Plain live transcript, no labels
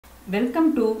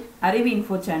Welcome to ARIVU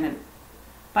Info channel.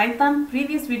 Python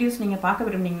previous videos நீங்க பார்க்க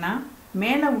விரும்புனீங்கன்னா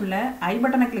மேலே உள்ள I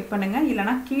பட்டனை கிளிக் பண்ணுங்க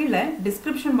இல்லனா கீழே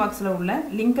description boxல உள்ள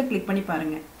லிங்கை கிளிக் பண்ணி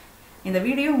பாருங்க. இந்த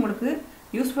வீடியோ உங்களுக்கு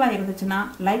யூஸ்ஃபுல்லா இருந்துச்சுனா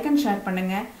லைக் அண்ட் ஷேர்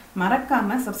பண்ணுங்க.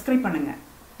 மறக்காம subscribe பண்ணுங்க.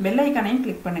 பெல் ஐகானையும்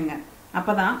கிளிக் பண்ணுங்க.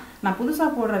 அப்பதான் நான்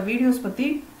புதுசா போடுற வீடியோஸ் பத்தி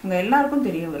உங்க எல்லாருக்கும்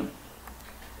தெரிய வரும்.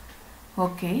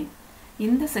 ஓகே,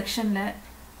 இந்த செக்ஷன்ல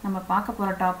நம்ம பார்க்க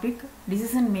போற topic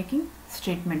decision making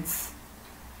statements.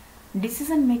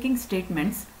 Decision making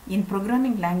statements in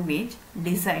programming language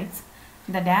decides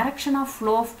the direction of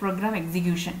flow of program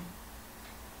execution.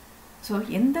 So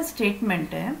எந்த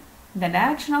statement the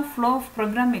direction of flow of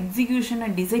program execution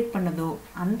decide பண்ணதோ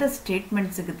அந்த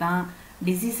statementsக்கு தான்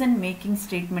decision making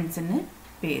statements ன்னு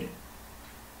பேர்.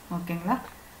 ஓகேங்களா?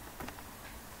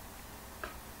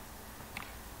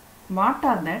 What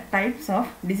are the types of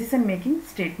decision making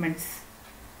statements?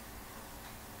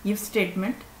 If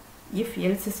statement, if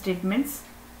else statements,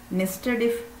 nested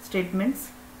if statements,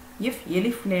 if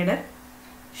elif ladder,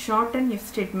 shorten if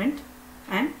statement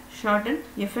and shorten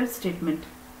if else statement.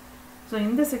 So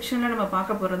in this section la nama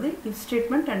paaka poradhu if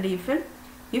statement and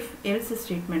if else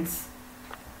statements.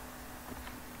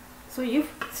 So if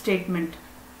statement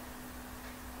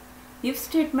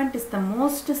is the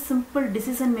most simple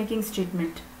decision making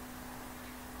statement.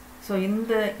 So in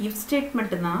the if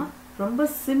statement na ரொம்ப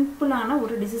சிம்பிளான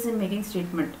ஒரு decision making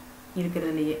statement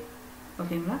இருக்கிறதுலயே.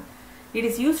 ஓகேங்களா? It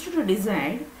is used to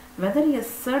decide whether a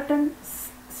certain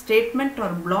statement or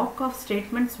block of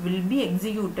statements will be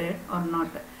executed or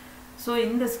not. So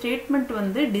இந்த statement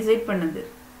வந்து decide பண்ணுது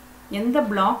எந்த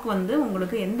block வந்து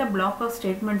உங்களுக்கு எந்த block of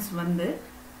statements வந்து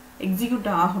execute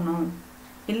ஆகணும்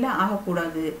இல்ல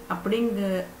ஆகக்கூடாது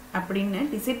அப்படின்னு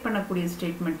decide பண்ணக்கூடிய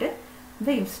statement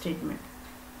the if statement.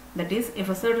 That is, if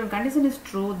a certain condition is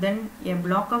true, then a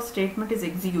block of statement is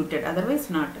executed, otherwise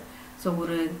not. So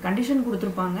ஒரு condition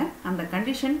கொடுத்திருப்பாங்க, அந்த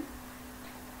condition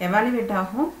evaluate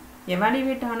ஆகும்,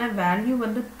 evaluate ஆன value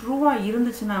வந்து ட்ரூவா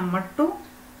இருந்துச்சுன்னா மட்டும்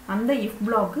அந்த if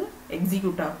block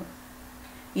execute ஆகும்,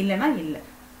 இல்லனா இல்ல.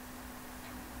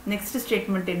 next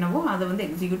statement என்னவோ அது வந்து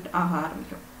execute ஆக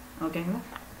ஆரம்பிக்கும். ஓகேங்களா?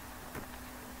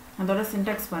 அதோட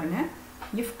syntax பாருங்க.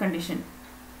 if condition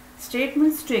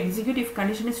statements to execute if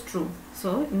condition is true. So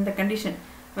in the condition,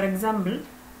 for example,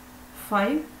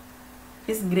 5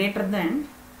 is greater than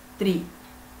 3.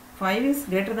 5 is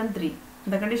greater than 3.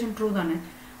 The condition true தானே.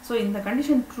 So in the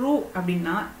condition true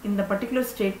அப்படின்னா இந்த particular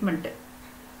statement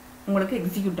உங்களுக்கு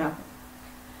execute ஆகும்.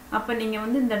 அப்ப நீங்க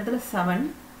வந்து இந்த இடத்துல 7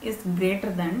 is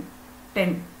greater than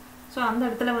 10. So அந்த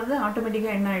இடத்துல வந்து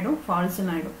ஆட்டோமேட்டிக்கா என்ன ஆயிடும்? false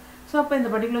ன்னு ஆயிடும். So அப்ப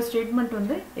இந்த particular statement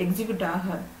வந்து execute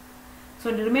ஆகாது.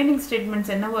 So the remaining statements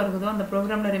என்னவா இருக்குதோ அந்த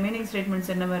ப்ரோக்ராம்ல remaining statements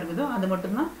என்னவா இருக்குதோ அது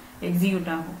மட்டும் தான் எக்ஸிக்யூட்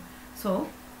ஆகும். So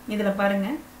இதல பாருங்க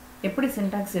எப்படி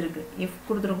syntax இருக்கு. if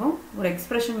கொடுத்திருக்கோம் ஒரு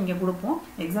எக்ஸ்பிரஷன் இங்க கொடுப்போம்.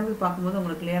 எக்ஸாம்பிள் பாக்கும்போது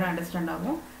உங்களுக்கு கிளியரா அண்டர்ஸ்டாண்ட்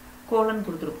ஆகும். கோலன்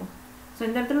கொடுத்திருக்கோம். So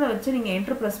இந்த இடத்துல வச்சு நீங்க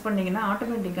என்டர் பிரஸ் பண்ணீங்கன்னா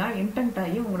ஆட்டோமேட்டிக்கா இன்டென்ட்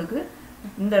ஆகி உங்களுக்கு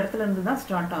இந்த இடத்துல இருந்து தான்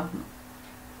ஸ்டார்ட் ஆகும்.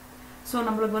 So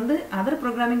நமக்கு வந்து other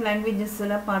programming languages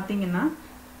எல்லாம் பாத்தீங்கன்னா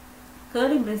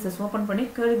curly braces ஓபன் பண்ணி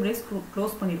curly brace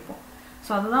க்ளோஸ் பண்ணிருப்போம்.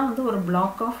 So அதுதான் வந்து ஒரு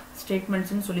block of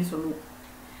statements ன்னு சொல்லுவோம்.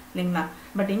 இல்லைங்களா?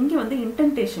 பட் இங்க வந்து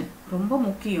indentation ரொம்ப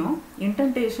முக்கியம்.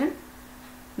 indentation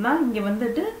தான் இங்க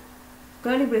வந்துட்டு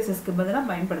curly bracesக்கு பதிலா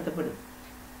பயன்படுத்தப்படுது.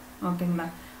 ஓகேங்களா?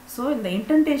 So இந்த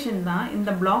indentation தான்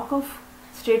இந்த block of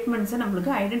statements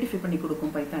நமக்கு ஐடென்டிஃபை பண்ணி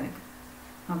கொடுக்கும் பைத்தானுக்கு.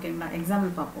 ஓகேங்களா?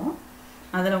 எக்ஸாம்பிள் பாப்போம்.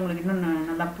 அதல உங்களுக்கு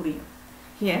இன்னும் நல்லா புரியும்.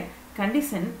 Here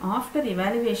condition after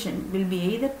evaluation will be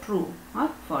either true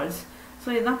or false. So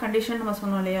இதுதான் condition நம்ம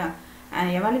சொன்னோம் இல்லையா?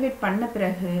 evaluate பண்ண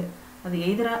பிறகு அது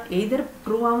either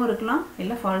ட்ரூவாவும் இருக்கலாம்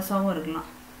இல்ல ஃபால்ஸாவும் இருக்கலாம்.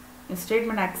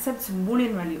 statement accepts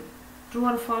boolean value. true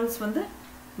or false வந்து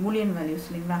boolean values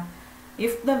இல்லைங்களா?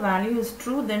 if the value is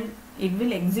true then it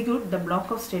will execute the block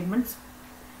of statements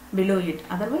below it,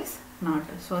 otherwise not.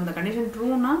 so இந்த condition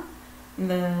true னா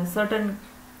இந்த certain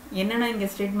என்னன்னா இங்க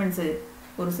statements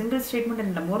ஒரு single statement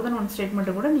இல்ல more than one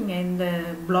statement கூட நீங்க இந்த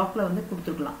blockல வந்து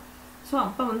கொடுத்துக்கலாம். so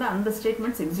அப்ப வந்து அந்த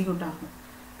statements execute ஆகும்.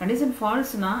 condition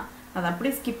false னா அத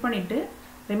அப்படியே skip பண்ணிட்டு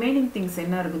remaining things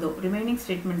என்ன இருக்குதோ remaining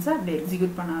statements அப்படியே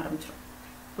execute பண்ண ஆரம்பிச்சிரும்.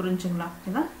 புரிஞ்சுங்களா?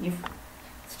 இதான் if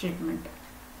statement.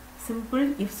 simple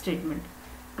if statement.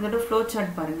 இதோட flow chart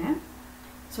பாருங்க.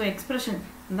 so expression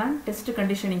தான் test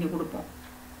condition இங்க கொடுப்போம்.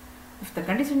 if the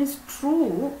condition is true,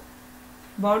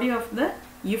 body of the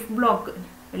if block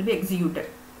will be executed.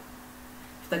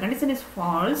 if the condition is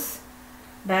false,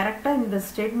 டைரக்ட்டா இந்த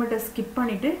ஸ்டேட்மென்ட்டை skip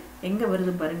பண்ணிட்டு எங்க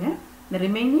வருது பாருங்க. the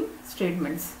remaining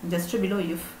statements just below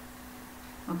if.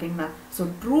 ஓகேங்களா? so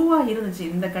ட்ரூவா இருந்துச்சு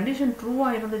இந்த கண்டிஷன் ட்ரூவா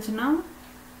இருந்துச்சுனா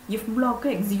if block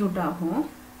execute ஆகும்.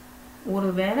 ஒரு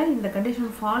வேளை இந்த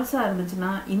கண்டிஷன் ஃபால்ஸாக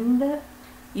இருந்துச்சுன்னா இந்த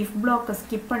இஃப் பிளாக்கை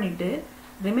ஸ்கிப் பண்ணிவிட்டு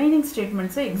ரிமைனிங்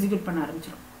ஸ்டேட்மெண்ட்ஸை எக்ஸிக்யூட் பண்ண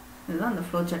ஆரம்பிச்சிடும். இதுதான் அந்த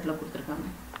ஃப்ளோ சார்ட்டில் கொடுத்துருக்காங்க.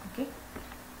 ஓகே,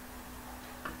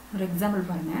 ஒரு எக்ஸாம்பிள்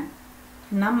பாருங்கள்.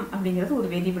 நம் அப்படிங்கிறது ஒரு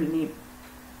வேரியபிள் நேம்.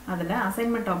 அதில்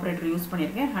அசைன்மெண்ட் ஆப்ரேட்டர் யூஸ்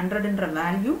பண்ணியிருக்கேன். 100ன்ற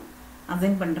வேல்யூ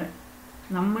அசைன் பண்ணுறேன்.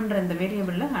 நம்மன்ற இந்த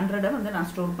வேரியபிளில் 100 வந்து நான்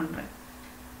ஸ்டோர் பண்ணுறேன்.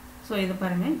 ஸோ இது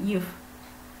பாருங்கள், இஃப்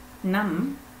நம்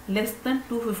லெஸ் தென்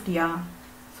 250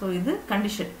 ஸோ இது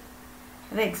கண்டிஷன்,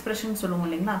 அதான் எக்ஸ்பிரஷன் சொல்லுவோம்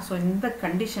இல்லைங்களா. ஸோ இந்த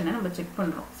கண்டிஷனை நம்ம செக்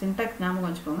பண்ணுறோம். சின்டாக்ஸ் ஞாபகம்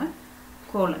வச்சுக்கோங்க,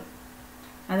 கோலன்.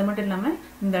 அது மட்டும் இல்லாமல்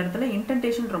இந்த இடத்துல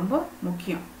இன்டென்டேஷன் ரொம்ப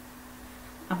முக்கியம்.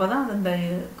 அப்போ தான் அந்த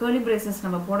கேர்லி பிரேசஸ்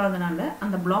நம்ம போடாதனால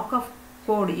அந்த பிளாக் ஆஃப்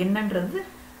கோடு என்னன்றது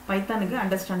பைத்தானுக்கு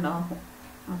அண்டர்ஸ்டாண்ட் ஆகும்.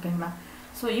 ஓகேங்களா.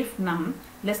 ஸோ இஃப் நம்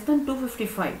லெஸ் தென்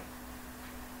 255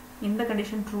 இந்த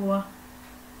condition ட்ரூவா?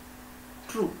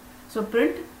 True. So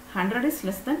print 100 is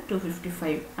less than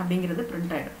 255 அப்படிங்கிறது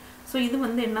பிரிண்ட் ஆகிடும். ஸோ இது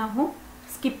வந்து என்னாகும்,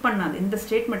 ஸ்கிப் பண்ணாது, இந்த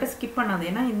ஸ்டேட்மெண்ட்டை ஸ்கிப் பண்ணாது.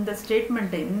 ஏன்னா இந்த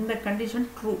ஸ்டேட்மெண்ட்டு இந்த கண்டிஷன்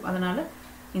ட்ரூ, அதனால்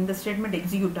இந்த ஸ்டேட்மெண்ட்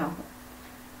எக்ஸிக்யூட் ஆகும்.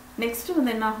 நெக்ஸ்ட்டு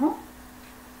வந்து என்னாகும்,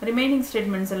 ரிமைனிங்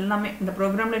ஸ்டேட்மெண்ட்ஸ் எல்லாமே இந்த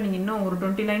ப்ரோக்ராமில் நீங்கள் இன்னும் ஒரு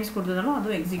 20 லைன்ஸ் கொடுத்ததாலும்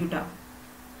அதுவும் எக்ஸிக்யூட் ஆகும்.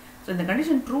 ஸோ இந்த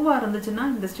கண்டிஷன் ட்ரூவாக இருந்துச்சுன்னா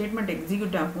இந்த ஸ்டேட்மெண்ட்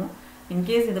எக்ஸிக்யூட் ஆகும்.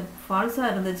 இன்கேஸ் இது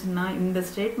ஃபால்ஸாக இருந்துச்சுன்னா இந்த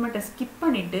ஸ்டேட்மெண்ட்டை ஸ்கிப்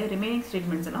பண்ணிவிட்டு ரிமைனிங்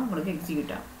ஸ்டேட்மெண்ட்ஸ் எல்லாம் உங்களுக்கு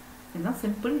எக்ஸிக்யூட் ஆகும். இதுதான்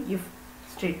simple if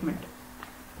statement.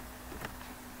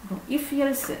 If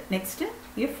else, next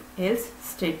if else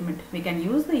statement. We can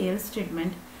use the else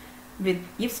statement with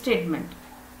if statement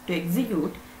to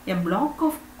execute a block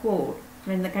of code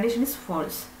when the condition is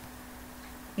false.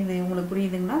 இது உங்களுக்கு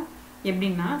புரியுதுங்களா?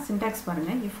 எப்படின்னா syntax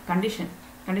பாருங்கள். if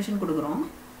condition கொடுக்குறோம்.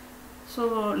 So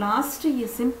last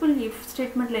simple if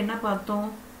ஸ்டேட்மெண்ட்டில் என்ன பார்த்தோம்,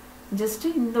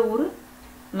 just இந்த ஒரு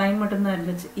லைன் மட்டும்தான்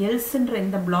இருந்துச்சு, எல்ஸ்ன்ற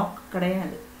இந்த பிளாக்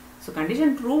கிடையாது. ஸோ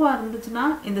கண்டிஷன் ட்ரூவாக இருந்துச்சுன்னா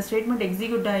இந்த ஸ்டேட்மெண்ட்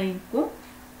எக்ஸிக்யூட் ஆகிக்கும்.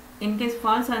 இன்கேஸ்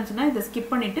ஃபால்ஸ் ஆச்சுன்னா இதை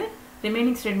ஸ்கிப் பண்ணிவிட்டு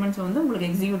ரிமைனிங் ஸ்டேட்மெண்ட்ஸ் வந்து உங்களுக்கு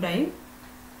எக்ஸிக்யூட் ஆகி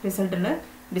ரிசல்ட்டில்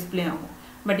டிஸ்பிளே ஆகும்.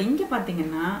 பட் இங்கே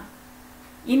பார்த்தீங்கன்னா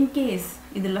இன்கேஸ்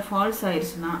இதில் ஃபால்ஸ்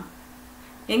ஆயிடுச்சுன்னா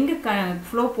எங்கே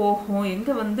ஃப்ளோ போகும்,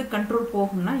 எங்கே வந்து கண்ட்ரோல்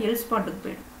போகும்னா எல்ஸ் பாட்டுக்கு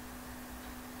போயிடும்.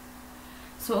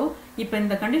 ஸோ இப்போ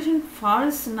இந்த கண்டிஷன்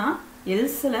ஃபால்ஸ்னா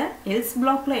எல்ஸ்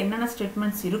பிளாக்ல என்னென்ன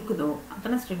ஸ்டேட்மெண்ட்ஸ் இருக்குதோ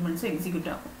அத்தனை ஸ்டேட்மெண்ட்ஸும்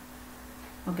எக்ஸிக்யூட் ஆகும்.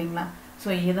 ஓகேங்களா. ஸோ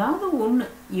ஏதாவது ஒன்று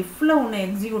இஃப்பில் ஒன்று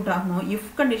எக்ஸிக்யூட் ஆகணும். இஃப்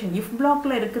கண்டிஷன் இஃப்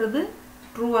பிளாக்ல இருக்கிறது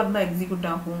ட்ரூவாக இருந்தால் எக்ஸிக்யூட்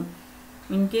ஆகும்.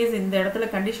 இன்கேஸ் இந்த இடத்துல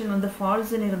கண்டிஷன் வந்து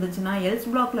ஃபால்ஸ்ன்னு இருந்துச்சுன்னா எல்ஸ்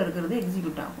பிளாக்ல இருக்கிறது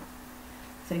எக்ஸிக்யூட் ஆகும்.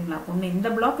 சரிங்களா. ஒன்று இந்த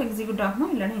பிளாக் எக்ஸிக்யூட்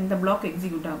ஆகணும், இல்லைன்னா இந்த பிளாக்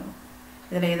எக்ஸிக்யூட் ஆகணும்.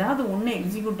 இதில் ஏதாவது ஒன்று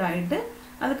எக்ஸிக்யூட் ஆகிட்டு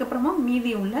அதுக்கப்புறமா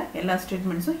மீதி உள்ள எல்லா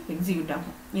ஸ்டேட்மெண்ட்ஸும் எக்ஸிக்யூட்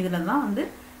ஆகும். இதில் தான் வந்து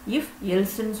இஃப்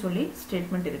எல்ஸ்ன்னு சொல்லி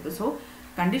ஸ்டேட்மெண்ட் இருக்குது. ஸோ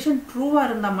கண்டிஷன் ட்ரூவாக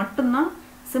இருந்தால் மட்டும்தான்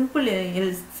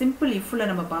சிம்பிள் இஃப்பில்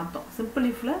நம்ம பார்த்தோம். சிம்பிள்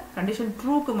இஃப்பில் கண்டிஷன்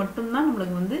ட்ரூக்கு மட்டும்தான்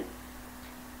நம்மளுக்கு வந்து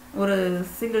ஒரு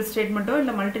சிங்கிள் ஸ்டேட்மெண்ட்டோ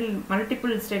இல்லை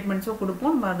மல்டிபிள் ஸ்டேட்மெண்ட்ஸோ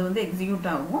கொடுப்போம், நம்ம அது வந்து எக்ஸிக்யூட்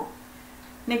ஆகும்.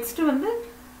 நெக்ஸ்ட்டு வந்து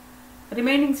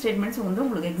ரிமைனிங் ஸ்டேட்மெண்ட்ஸ் வந்து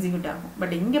உங்களுக்கு எக்ஸிக்யூட் ஆகும்.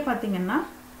 பட் இங்கே பார்த்தீங்கன்னா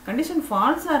கண்டிஷன்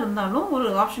ஃபால்ஸாக இருந்தாலும் ஒரு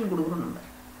ஆப்ஷன் கொடுக்குறோம். நம்ம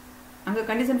அங்கே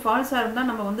கண்டிஷன் ஃபால்ஸாக இருந்தால்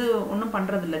நம்ம வந்து ஒன்றும்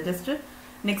பண்ணுறதில்ல, ஜஸ்ட்டு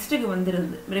நெக்ஸ்ட்டுக்கு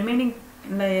வந்துடுது. ரிமைனிங்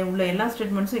உள்ள எல்லா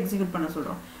ஸ்டேட்மெண்ட்ஸும் எக்ஸிக்யூட் பண்ண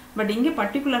சொல்கிறோம். பட் இங்கே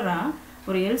பர்டிகுலராக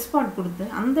ஒரு எல்ஸ் பார்ட் கொடுத்து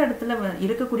அந்த இடத்துல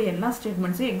இருக்கக்கூடிய எல்லா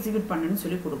ஸ்டேட்மெண்ட்ஸையும் எக்ஸிக்யூட் பண்ணுன்னு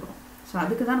சொல்லி கொடுக்குறோம். ஸோ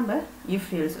அதுக்கு தான் நம்ம இஃப்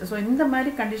எல்ஸ். ஸோ இந்த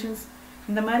மாதிரி கண்டிஷன்ஸ்,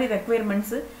 இந்த மாதிரி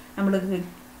ரெக்குயர்மெண்ட்ஸு நம்மளுக்கு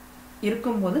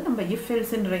இருக்கும்போது நம்ம இஃப்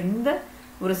எல்ஸ்ன்ற இந்த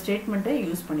ஒரு ஸ்டேட்மெண்ட்டை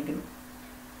யூஸ் பண்ணிக்கணும்.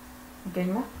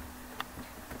 ஓகேங்களா.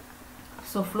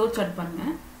 ஸோ ஃப்ளோ சார்ட்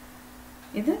பாருங்கள்.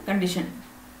 இது கண்டிஷன்,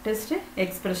 டெஸ்ட்டு,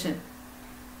 எக்ஸ்பிரஷன்.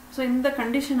 ஸோ இந்த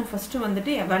கண்டிஷனை ஃபஸ்ட்டு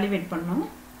வந்துட்டு எவாலுவேட் பண்ணோம்.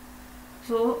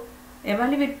 ஸோ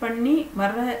எவாலுவேட் பண்ணி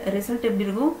வர்ற ரிசல்ட் எப்படி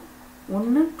இருக்கும்,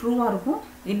 ஒன்று ட்ரூவாக இருக்கும்,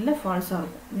 இல்லை ஃபால்ஸாக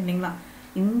இருக்கும் இல்லைங்களா.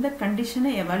 இந்த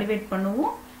கண்டிஷனை எவாலுவேட்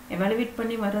பண்ணுவோம். எவாலுவேட்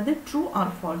பண்ணி வர்றது ட்ரூ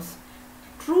ஆர் ஃபால்ஸ்.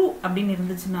 ட்ரூ அப்படின்னு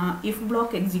இருந்துச்சுன்னா இஃப்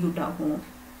பிளாக் எக்ஸிக்யூட் ஆகும்.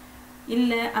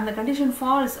 இல்லை அந்த கண்டிஷன்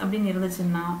ஃபால்ஸ் அப்படின்னு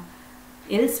இருந்துச்சுன்னா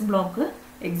எல்ஸ் பிளாக்கு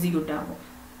எக்ஸிக்யூட் ஆகும்.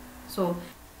 ஸோ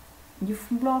இஃப்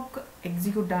பிளாக்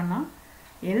எக்ஸிக்யூட் ஆனால்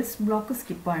எல்ஸ் பிளாக்கு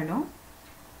ஸ்கிப் ஆகிடும்,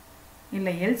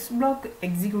 இல்லை எல்ஸ் பிளாக்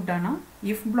எக்ஸிக்யூட் ஆனால்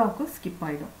இஃப் பிளாக்கு ஸ்கிப்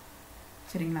ஆகிடும்.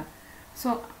 சரிங்களா. ஸோ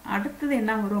அடுத்தது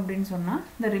என்ன வரும் அப்படின்னு சொன்னால்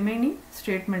இந்த ரிமைனிங்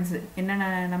ஸ்டேட்மெண்ட்ஸு என்னென்ன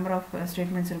நம்பர் ஆஃப்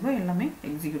ஸ்டேட்மெண்ட்ஸ் இருக்கோ எல்லாமே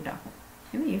எக்ஸிக்யூட் ஆகும்.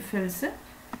 இது if else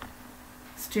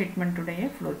ஸ்டேட்மெண்ட்டுடைய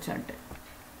flow chart.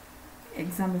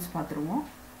 Examples பார்த்துருவோம்.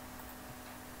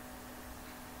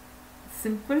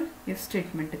 சிம்பிள் இஃப்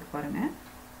ஸ்டேட்மெண்ட்டுக்கு பாருங்கள்.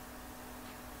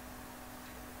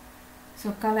 ஸோ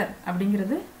கலர்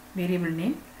அப்படிங்கிறது variable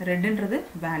name, ரெட்ன்றது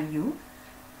value.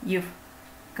 If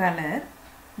colour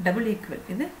double equal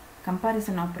இது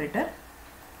கம்பேரிசன் ஆப்ரேட்டர்,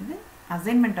 இது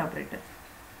அசைன்மெண்ட் ஆப்ரேட்டர்.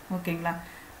 ஓகேங்களா.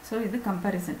 ஸோ இது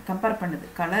கம்பேரிசன், கம்பேர் பண்ணுது.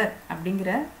 கலர்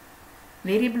அப்படிங்கிற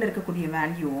வேரியபிள் இருக்கக்கூடிய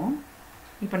வேல்யூவும்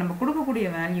இப்போ நம்ம கொடுக்கக்கூடிய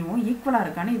வேல்யூவும் ஈக்குவலாக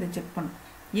இருக்கான்னு இதை செக் பண்ணும்.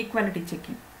 Equality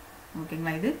checking.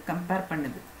 ஓகேங்களா? இது கம்பேர்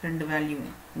பண்ணுது ரெண்டு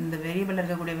வேல்யூவும். இந்த வேரியபிள்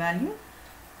இருக்கக்கூடிய வேல்யூ,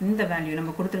 இந்த வேல்யூ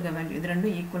நம்ம கொடுத்துருக்க வேல்யூ, இது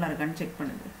ரெண்டும் ஈக்குவலாக இருக்கான்னு செக்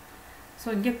பண்ணுது. ஸோ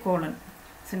இங்கே கோலன்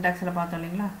சின்டாக்ஸில் பார்த்தோம்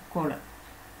இல்லைங்களா, கோலன்.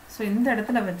 ஸோ இந்த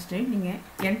இடத்துல வச்சுட்டு நீங்கள்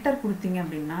என்டர் கொடுத்தீங்க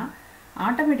அப்படின்னா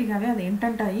ஆட்டோமேட்டிக்காகவே அது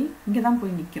இன்டென்ட் ஆகி இங்கே தான்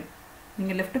போய் நிற்கும்.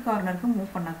 நீங்கள் லெஃப்ட் கார்னருக்கு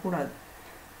மூவ் பண்ணக்கூடாது.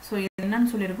 ஸோ இது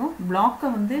என்னன்னு சொல்லியிருக்கோம், பிளாக்கை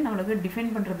வந்து நம்மளுக்கு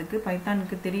டிஃபைன் பண்ணுறதுக்கு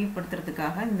பைத்தானுக்கு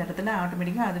தெரியப்படுத்துறதுக்காக இந்த இடத்துல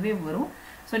ஆட்டோமேட்டிக்காக அதுவே வரும்.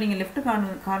 ஸோ நீங்கள் லெஃப்ட்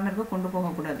கார்னருக்கு கொண்டு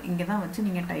போகக்கூடாது, இங்கே தான் வச்சு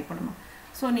நீங்கள் டைப் பண்ணணும்.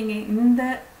 ஸோ நீங்கள் இந்த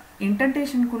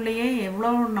இன்டென்டேஷனுக்குள்ளேயே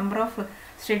எவ்வளோ நம்பர் ஆஃப்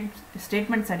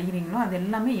ஸ்டேட்மெண்ட்ஸ் அடிக்கிறீங்களோ அது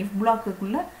எல்லாமே இஃப்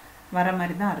பிளாக்குக்குள்ளே வர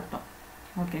மாதிரி தான் அர்த்தம்.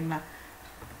 ஓகேங்களா?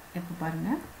 இப்போ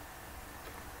பாருங்கள்.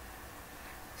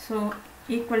 ஸோ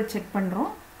ஈக்குவல் செக்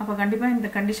பண்ணுறோம். அப்போ கண்டிப்பாக இந்த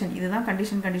கண்டிஷன், இதுதான்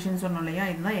கண்டிஷன் சொன்னோம் இல்லையா,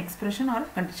 இதுதான் எக்ஸ்பிரஷன் ஆர்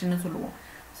கண்டிஷன்னு சொல்லுவோம்.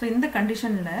 ஸோ இந்த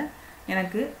கண்டிஷனில்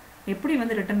எனக்கு எப்படி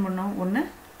வந்து ரிட்டர்ன் பண்ணோம், ஒன்று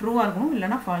ட்ரூவாக இருக்கணும்,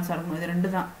 இல்லைனா ஃபால்ஸாக இருக்கணும். இது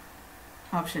ரெண்டு தான்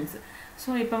ஆப்ஷன்ஸு. ஸோ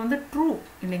இப்போ வந்து ட்ரூ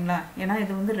இல்லைங்களா, ஏன்னா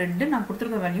இது வந்து ரெட்டு, நான்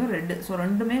கொடுத்துருக்க வேல்யூ ரெட்டு. ஸோ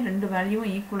ரெண்டுமே ரெண்டு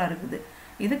வேல்யூவும் ஈக்குவலாக இருக்குது.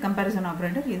 இது கம்பேரிசன்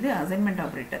ஆப்ரேட்டர், இது அசைன்மெண்ட்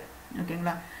ஆப்ரேட்டர்.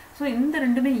 ஓகேங்களா? ஸோ இந்த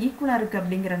ரெண்டுமே ஈக்குவலாக இருக்குது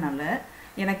அப்படிங்கிறனால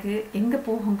எனக்கு எங்கே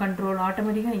போகும் கண்ட்ரோல்,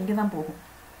 ஆட்டோமேட்டிக்காக இங்கே தான் போகும்.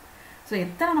 ஸோ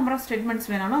எத்தனை நம்பர் ஆஃப் ஸ்டேட்மெண்ட்ஸ்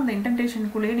வேணாலும் அந்த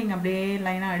இன்டென்டேஷனுக்குள்ளேயே நீங்கள் அப்படியே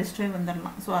லைனாக அடிச்சுட்டே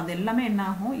வந்துடலாம். ஸோ அது எல்லாமே என்ன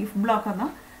ஆகும், இஃப் பிளாக்காக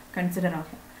தான் கன்சிடர்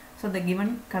ஆகும். So the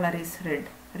given colour is red,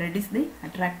 red is the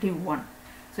attractive one.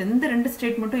 So இந்த ரெண்டு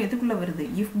ஸ்டேட்மெண்ட்டும் எதுக்குள்ளே வருது,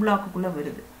 இஃப் பிளாக்குள்ளே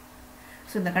வருது.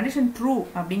 ஸோ இந்த கண்டிஷன் ட்ரூ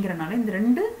அப்படிங்கிறனால இந்த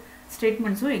ரெண்டு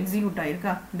ஸ்டேட்மெண்ட்ஸும் execute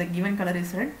ஆகிருக்கா, the given colour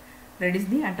is red, red is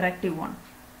the attractive one.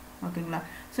 ஓகேங்களா?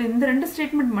 ஸோ இந்த ரெண்டு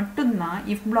ஸ்டேட்மெண்ட் மட்டும்தான்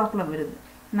இஃப் பிளாக்கில் வருது.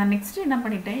 நான் நெக்ஸ்ட்டு என்ன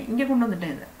பண்ணிட்டேன், இங்கே கொண்டு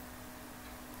வந்துட்டேன் இதை.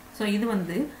 ஸோ இது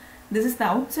வந்து this is the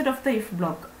out side of the if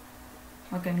black.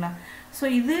 ஓகேங்களா? ஸோ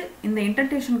இது இந்த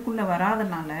இன்டென்டேஷனுக்குள்ளே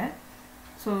வராதனால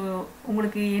ஸோ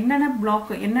உங்களுக்கு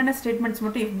என்னென்ன ஸ்டேட்மெண்ட்ஸ்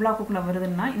மட்டும் இஃப் பிளாக்குள்ளே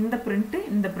வருதுன்னா இந்த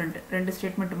பிரிண்ட் ரெண்டு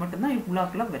ஸ்டேட்மெண்ட் மட்டும்தான் இஃப்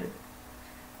பிளாக்கில் வருது.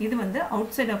 இது வந்து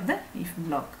out side of the if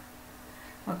black.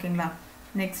 ஓகேங்களா?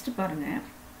 நெக்ஸ்ட் பாருங்கள்,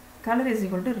 colour is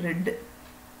equal to red.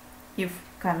 If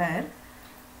colour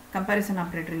comparison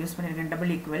operator use பண்ணியிருக்கேன்,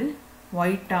 டபுள் ஈக்குவல்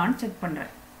ஒயிட்டான்னு செக்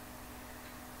பண்ணுறேன்.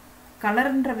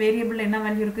 கலர்ன்ற வேரியபிள் என்ன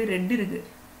வேல்யூ இருக்குது, ரெட் இருக்குது.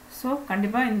 ஸோ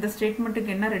கண்டிப்பாக இந்த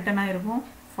ஸ்டேட்மெண்ட்டுக்கு என்ன ரிட்டன் ஆகிருக்கும்,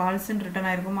 ஃபால்ஸுன்னு ரிட்டன்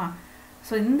ஆகிருக்குமா.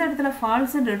 ஸோ இந்த இடத்துல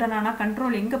ஃபால்ஸுன்னு ரிட்டன் ஆனால்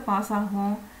கண்ட்ரோல் எங்கே பாஸ்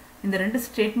ஆகும், இந்த ரெண்டு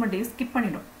ஸ்டேட்மெண்ட்டையும் ஸ்கிப்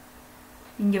பண்ணிடும்,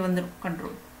 இங்கே வந்துடும்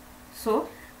control. So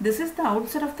this is the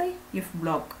out side of the if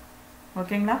black.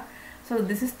 ஓகேங்களா? So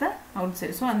this is the out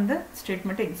side. So அந்த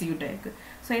ஸ்டேட்மெண்ட் எக்ஸிக்யூட் ஆகிருக்கு.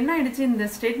 ஸோ என்ன ஆகிடுச்சு, இந்த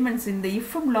ஸ்டேட்மெண்ட்ஸ் இந்த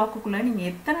இஃப் பிளாக்குள்ளே நீங்கள்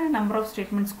எத்தனை நம்பர் ஆஃப்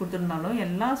ஸ்டேட்மெண்ட்ஸ் கொடுத்துருந்தாலும்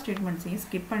எல்லா ஸ்டேட்மெண்ட்ஸையும்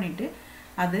ஸ்கிப் பண்ணிவிட்டு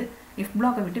அது இஃப்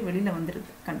பிளாக்கை விட்டு வெளியில்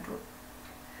வந்துடுது கண்ட்ரோல்.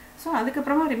 ஸோ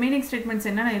அதுக்கப்புறமா ரிமைனிங் ஸ்டேட்மெண்ட்ஸ்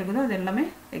என்னென்ன இருக்குதோ அது எல்லாமே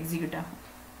எக்ஸிக்யூட் ஆகும்.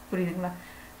 புரியுதுங்களா?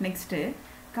 Next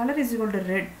colour is equal to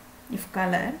red. If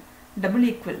colour double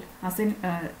equal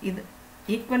இது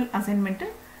equal assignment,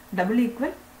 double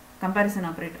equal comparison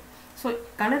operator. So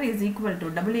colour is equal to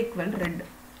double equal red.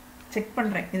 Check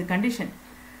பண்ணுறேன், இது கண்டிஷன்.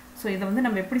 ஸோ இதை வந்து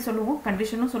நம்ம எப்படி சொல்லுவோம்,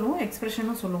 கண்டிஷனும் சொல்லுவோம்,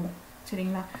 எக்ஸ்பிரஷனும் சொல்லுவோம்.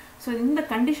 சரிங்களா? ஸோ இந்த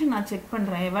கண்டிஷன் நான் செக்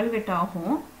பண்ணுறேன், எவாலுவேட்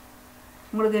ஆகும்.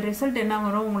 உங்களுக்கு ரிசல்ட் என்ன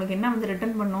வரும், உங்களுக்கு என்ன வந்து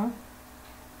ரிட்டர்ன் பண்ணும்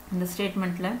இந்த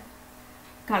ஸ்டேட்மெண்ட்டில்,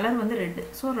 கலர் வந்து ரெட்டு.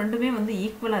 ஸோ ரெண்டுமே வந்து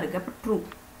ஈக்குவலாக இருக்குது. அப்போ ட்ரூ.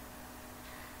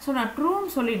 ஸோ நான்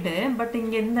ட்ரூன்னு சொல்லிவிட்டு பட்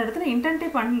இங்கே இந்த இடத்துல இன்டென்ட்டே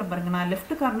பண்ணல பாருங்கள், நான்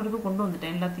லெஃப்ட் கார்னருக்கு கொண்டு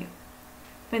வந்துட்டேன் எல்லாத்தையும்.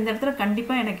 இப்போ இந்த இடத்துல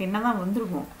கண்டிப்பாக எனக்கு என்ன தான்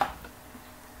வந்திருக்கும்,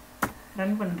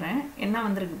 ரன் பண்ணுறேன், என்ன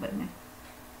வந்திருக்கு பாருங்கள்,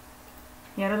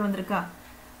 எரர் வந்திருக்கா.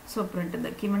 So print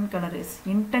the given colour is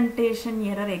indentation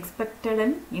error expected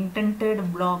and intended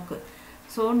black.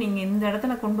 So நீங்கள் இந்த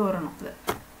இடத்துல கொண்டு வரணும் இதை.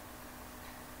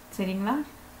 சரிங்களா?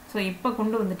 ஸோ இப்போ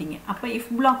கொண்டு வந்துட்டீங்க. அப்போ இஃப்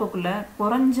பிளாக்குள்ளே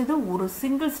குறைஞ்சது ஒரு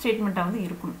சிங்கிள் ஸ்டேட்மெண்ட்டாக வந்து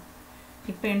இருக்கணும்.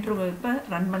 இப்போ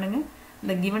ரன் பண்ணுங்கள்.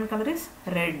 இந்த given colour is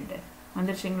red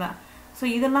வந்துருச்சுங்களா. So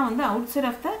இதெல்லாம் வந்து out side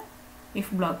of the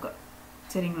if black.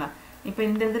 சரிங்களா? இப்போ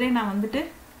இந்த இதிலே நான் வந்துட்டு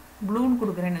ப்ளூன்னு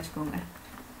கொடுக்குறேன்னு வச்சுக்கோங்க,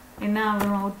 என்ன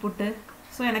ஆகும் அவுட்புட்டு.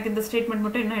 ஸோ எனக்கு இந்த ஸ்டேட்மெண்ட்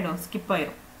மட்டும் என்ன ஆகிடும், ஸ்கிப்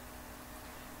ஆகிடும்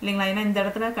இல்லைங்களா, ஏன்னா இந்த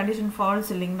இடத்துல கண்டிஷன்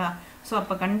ஃபால்ஸ் இல்லைங்களா. ஸோ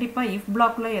அப்போ கண்டிப்பாக இஃப்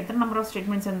பிளாக்கில் எத்தனை நம்பர் ஆஃப்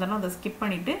ஸ்டேட்மெண்ட்ஸ் இருந்தாலும் அதை ஸ்கிப்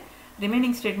பண்ணிவிட்டு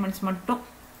ரிமைனிங் ஸ்டேட்மெண்ட்ஸ் மட்டும்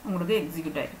உங்களுக்கு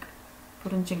எக்ஸிக்யூட் ஆகிருக்கு.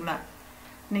 புரிஞ்சுங்களா?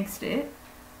 நெக்ஸ்ட்டு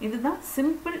இதுதான்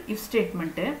simple if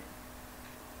statement.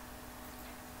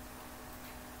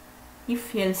 If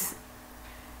else.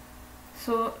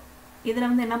 So இதில்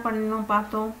வந்து என்ன பண்ணணும்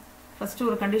பார்த்தோம், ஃபஸ்ட்டு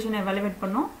ஒரு கண்டிஷனை எவாலுவேட்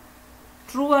பண்ணோம்.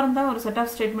 ட்ரூவாக இருந்தால் ஒரு செட்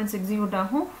ஆஃப் ஸ்டேட்மெண்ட்ஸ் எக்ஸிக்யூட்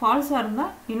ஆகும், ஃபால்ஸாக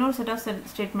இருந்தால் இன்னொரு செட் ஆஃப்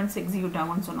ஸ்டேட்மெண்ட்ஸ் எக்ஸிக்யூட்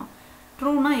ஆகும்னு சொன்னோம்.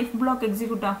 ட்ரூனா இஃப் பிளாக்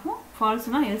எக்ஸிக்யூட் ஆகும்,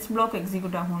 ஃபால்ஸ்னா எல்ஸ் பிளாக்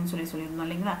எக்ஸிக்யூட் ஆகும்னு சொல்லியிருந்தோம்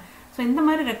இல்லைங்களா. ஸோ இந்த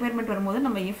மாதிரி ரெக்குயர்மெண்ட் வரும்போது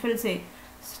நம்ம இஃப் எல்ஸ்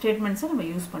ஸ்டேட்மெண்ட்ஸை நம்ம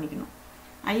யூஸ் பண்ணிக்கணும்.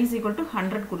 I is equal to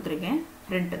 100 கொடுத்துருக்கேன்.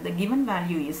 print the given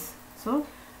value is. So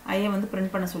ஐயை வந்து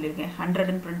பிரிண்ட் பண்ண சொல்லியிருக்கேன்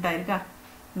 100ன்னு பிரிண்ட் ஆயிருக்கா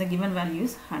the given value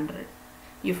is 100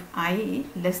 if I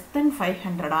less than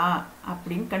 500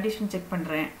 அப்படின்னு கண்டிஷன் செக்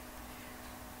பண்ணுறேன்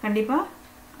கண்டிப்பாக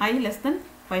I less than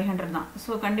 500 தான்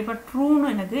ஸோ கண்டிப்பாக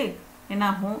ட்ரூன்னு எனக்கு என்ன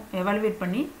ஆகும் எவாலுவேட்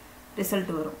பண்ணி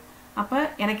ரிசல்ட் வரும் அப்போ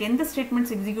எனக்கு எந்த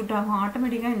ஸ்டேட்மெண்ட்ஸ் எக்ஸிக்யூட் ஆகும்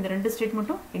ஆட்டோமேட்டிக்காக இந்த ரெண்டு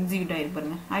ஸ்டேட்மெண்ட்டும் execute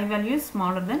ஆகிருப்பாருங்க I value is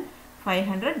smaller than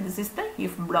 500 this is the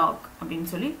if block அப்படின்னு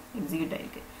சொல்லி எக்ஸிக்யூட்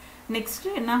ஆகிருக்கு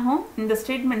நெக்ஸ்ட்டு என்ன ஆகும் இந்த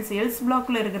ஸ்டேட்மெண்ட்ஸ் எல்ஸ்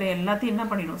பிளாக்கில் இருக்கிற எல்லாத்தையும் என்ன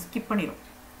பண்ணிடும் ஸ்கிப் பண்ணிடும்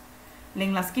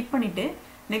இல்லைங்களா ஸ்கிப் பண்ணிவிட்டு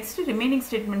நெக்ஸ்ட்டு ரிமைனிங்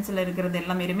ஸ்டேட்மெண்ட்ஸில் இருக்கிறது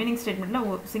எல்லாமே ரிமைனிங் ஸ்டேட்மெண்ட்டில்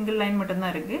ஒரு சிங்கிள் லைன்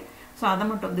மட்டும்தான் இருக்குது ஸோ அதை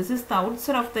மட்டும் this is the out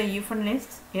side of the if and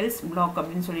else black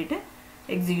அப்படின்னு சொல்லிட்டு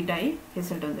எக்ஸிக்யூட் ஆகி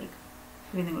ரிசல்ட் வந்திருக்கு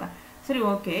புரியுதுங்களா சரி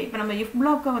ஓகே இப்போ நம்ம if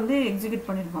பிளாக்கை வந்து எக்ஸிக்யூட்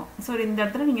பண்ணியிருக்கோம் ஸோ இந்த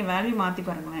இடத்துல நீங்கள் வேல்யூ மாற்றி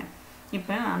பாருங்களேன்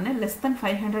இப்போ நான் less than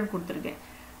 500 கொடுத்துருக்கேன்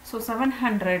ஸோ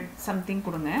 700 சம்திங்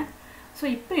கொடுங்க ஸோ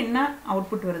இப்போ என்ன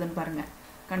அவுட்புட் வருதுன்னு பாருங்கள்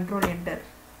கண்ட்ரோல் என்டர்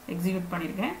எக்ஸிக்யூட்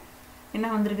பண்ணியிருக்கேன் என்ன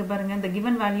வந்திருக்கு பாருங்கள் இந்த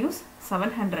given values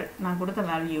 700 நான் கொடுத்த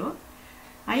value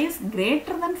I is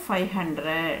greater than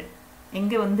 500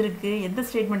 எங்கே வந்திருக்கு எந்த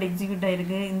ஸ்டேட்மெண்ட் எக்ஸிக்யூட்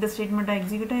ஆகிருக்கு இந்த ஸ்டேட்மெண்ட்டாக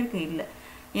எக்ஸிக்யூட் ஆகிருக்கு இல்லை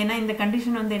ஏன்னா இந்த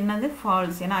கண்டிஷன் வந்து என்னது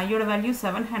ஃபால்ஸ் ஏன்னா ஐயோட value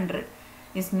 700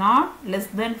 is not less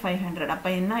than 500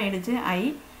 அப்போ என்ன ஆயிடுச்சு I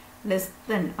less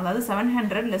than அதாவது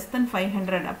 700 less than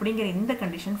 500 அப்படிங்கிற இந்த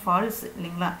கண்டிஷன் ஃபால்ஸ்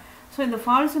இல்லைங்களா ஸோ இந்த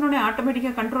ஃபால்ஸினோட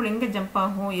ஆட்டோமேட்டிக்காக கண்ட்ரோல் எங்கே ஜம்ப்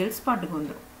ஆகும் எல்ஸ் பார்ட்டுக்கு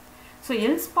வந்துடும் ஸோ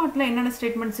எல்ஸ் பார்ட்டில் என்னென்ன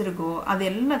ஸ்டேட்மெண்ட்ஸ் இருக்கோ அது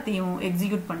எல்லாத்தையும்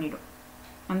எக்ஸிக்யூட் பண்ணிடும்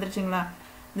வந்துருச்சுங்களா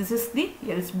this is the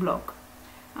else black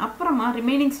அப்புறமா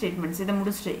ரிமைனிங் ஸ்டேட்மெண்ட்ஸ் இதை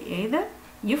முடிச்சுட்டு எதர்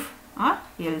இஃப் ஆர்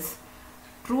எல்ஸ்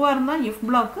ட்ரூவாக இருந்தால் இஃப்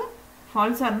பிளாக்கு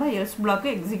ஃபால்ஸாக இருந்தால் எல்ஸ் பிளாக்கு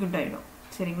எக்ஸிக்யூட் ஆகிடும்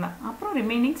சரிங்களா அப்புறம்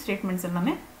ரிமைனிங் ஸ்டேட்மெண்ட்ஸ்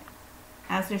எல்லாமே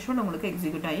ஆஸ் யூஷுவல் உங்களுக்கு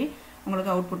எக்ஸிக்யூட் ஆகி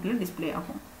உங்களுக்கு அவுட்புட்டில் டிஸ்பிளே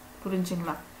ஆகும்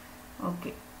புரிஞ்சுங்களா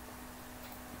ஓகே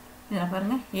இதில்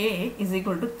பாருங்கள் a is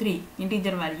equal to 3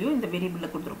 integer value இந்த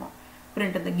வேரியபிளில் கொடுத்துருக்கோம்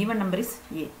print the given number is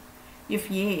a if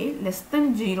a less than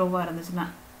 0 இருந்துச்சுன்னா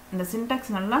இந்த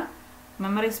சின்டாக்ஸ் நல்லா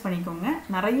மெமரைஸ் பண்ணிக்கோங்க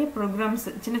நிறைய ப்ரோக்ராம்ஸ்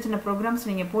சின்ன சின்ன ப்ரோக்ராம்ஸ்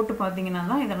நீங்கள் போட்டு பார்த்தீங்கன்னா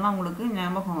தான் இதெல்லாம் உங்களுக்கு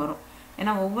ஞாபகம் வரும்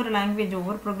ஏன்னா ஒவ்வொரு லாங்குவேஜ்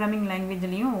ஒவ்வொரு ப்ரோக்ராமிங்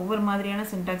லாங்குவேஜ்லேயும் ஒவ்வொரு மாதிரியான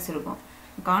சின்டாக்ஸ் இருக்கும்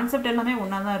கான்செப்ட் எல்லாமே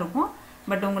ஒன்றா தான் இருக்கும்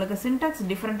பட் உங்களுக்கு சின்டாக்ஸ்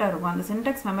டிஃப்ரெண்ட்டாக இருக்கும் அந்த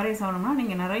சின்டாக்ஸ் மெமரைஸ் ஆகணும்னா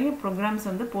நீங்கள் நிறைய ப்ரோக்ராம்ஸ்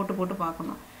வந்து போட்டு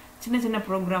பார்க்கணும் சின்ன சின்ன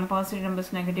program positive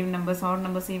numbers negative numbers odd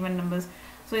numbers even numbers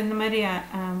so இந்த மாதிரி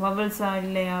வவல்ஸா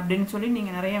இல்லையா அப்படின்னு சொல்லி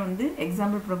நீங்கள் நிறைய வந்து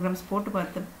எக்ஸாம்பிள் ப்ரோக்ராம்ஸ்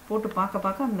போட்டு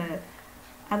பார்க்க அந்த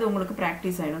அது உங்களுக்கு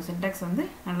ப்ராக்டிஸ் ஆகிடும் சின்டாக்ஸ் வந்து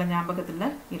நல்ல ஞாபகத்தில்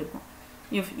இருக்கும்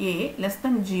if a less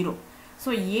than 0 so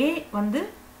ஏ வந்து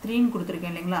 3ன்னு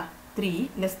கொடுத்துருக்கேன் இல்லைங்களா 3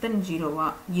 லெஸ் தென் 0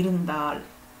 இருந்தால்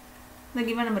இந்த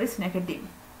கிவன் நம்பர் இஸ் நெகட்டிவ்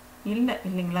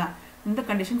இல்லைங்களா இந்த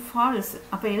கண்டிஷன் ஃபால்ஸ்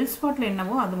அப்போ எல்ஸ் பார்ட்டில்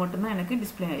என்னவோ அது மட்டும்தான் எனக்கு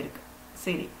டிஸ்பிளே ஆகிருக்கு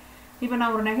சரி இப்போ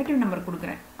நான் ஒரு நெகட்டிவ் நம்பர்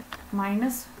கொடுக்குறேன்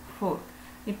 -4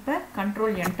 இப்போ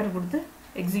கண்ட்ரோல் என்டர் கொடுத்து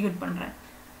எக்ஸிக்யூட் பண்ணுறேன்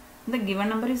இந்த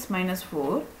கிவன் நம்பர் இஸ் -4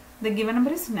 இந்த கிவன்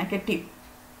நம்பர் இஸ் நெகட்டிவ்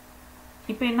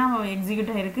இப்போ என்ன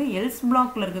எக்ஸிக்யூட் ஆகிருக்கு எல்ஸ்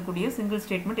பிளாக்ல இருக்கக்கூடிய சிங்கிள்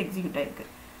ஸ்டேட்மெண்ட் எக்ஸிக்யூட் ஆகிருக்கு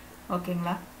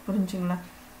ஓகேங்களா புரிஞ்சுங்களா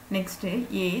next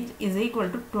age is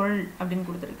equal to 12 அப்படின்னு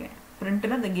கொடுத்துருக்கேன்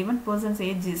பிரிண்டில் the given person's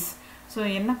age is so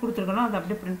என்ன கொடுத்துருக்கணும் அதை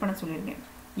அப்படியே பிரிண்ட் பண்ண சொல்லியிருக்கேன்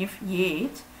if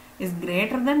age is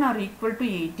greater than R equal to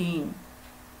 18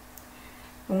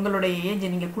 உங்களுடைய ஏஜ்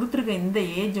நீங்கள் கொடுத்துருக்க இந்த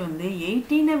ஏஜ் வந்து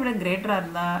 18 விட கிரேட்டராக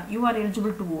இருந்தால் you are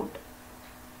eligible to vote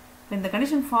இப்போ இந்த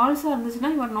கண்டிஷன் ஃபால்ஸாக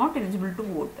இருந்துச்சுன்னா you are not eligible to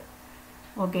vote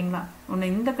ஓகேங்களா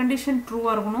ஒன்று இந்த கண்டிஷன்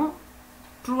ட்ரூவாக இருக்கணும்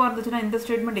ட்ரூவாக இருந்துச்சுன்னா இந்த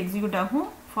ஸ்டேட்மெண்ட் எக்ஸிக்யூட் ஆகும்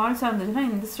ஃபால்ஸாக இருந்துச்சுன்னா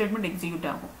இந்த ஸ்டேட்மெண்ட் எக்ஸிக்யூட்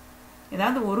ஆகும்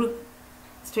ஏதாவது ஒரு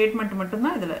ஸ்டேட்மெண்ட்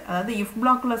மட்டும்தான் இதில் அதாவது இஃப்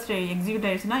பிளாக்கில் எக்ஸிக்யூட்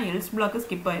ஆகிடுச்சுன்னா எல்ஸ் பிளாக்கு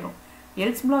ஸ்கிப் ஆயிரும்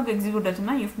எல்ஸ் பிளாக் எக்ஸிக்யூட்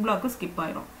ஆச்சுன்னா இஃப் பிளாக்கு ஸ்கிப்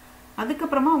ஆயிரும்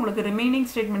அதுக்கப்புறமா உங்களுக்கு ரிமைனிங்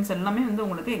ஸ்டேட்மெண்ட்ஸ் எல்லாமே வந்து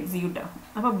உங்களுக்கு எக்ஸிக்யூட் ஆகும்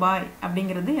அப்போ பாய்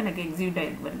அப்படிங்கிறது எனக்கு எக்ஸிக்யூட்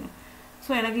ஆகிருக்கு பாருங்க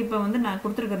ஸோ எனக்கு இப்போ வந்து நான்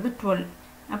கொடுத்துருக்கிறது 12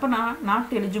 அப்போ நான்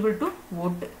நாட் எலிஜிபிள் டு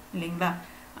ஓட்டு இல்லைங்களா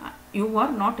you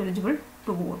are not eligible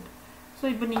to vote so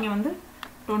இப்போ நீங்கள் வந்து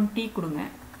 20 கொடுங்க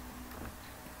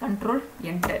கண்ட்ரோல்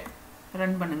என்டர்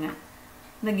ரன் பண்ணுங்கள்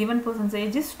இந்த given persons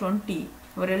age is 20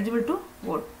 you are eligible to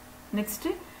vote next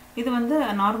இது வந்து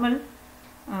நார்மல்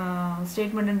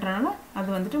ஸ்டேட்மெண்ட்ன்றனால அது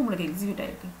வந்துட்டு உங்களுக்கு எக்ஸிக்யூட்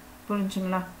ஆகிருக்கு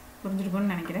புரிஞ்சுங்களா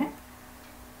புரிஞ்சிருக்கும்னு நினைக்கிறேன்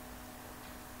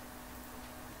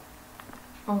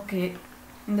ஓகே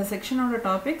இந்த செக்ஷனோட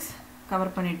டாபிக்ஸ்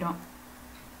கவர் பண்ணிட்டோம்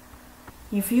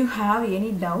if you have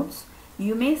any doubts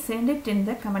you may send it in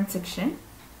the comment section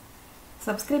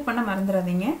subscribe பண்ண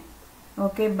மறந்துடாதீங்க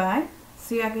okay bye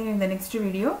see you again in the next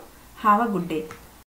video have a good day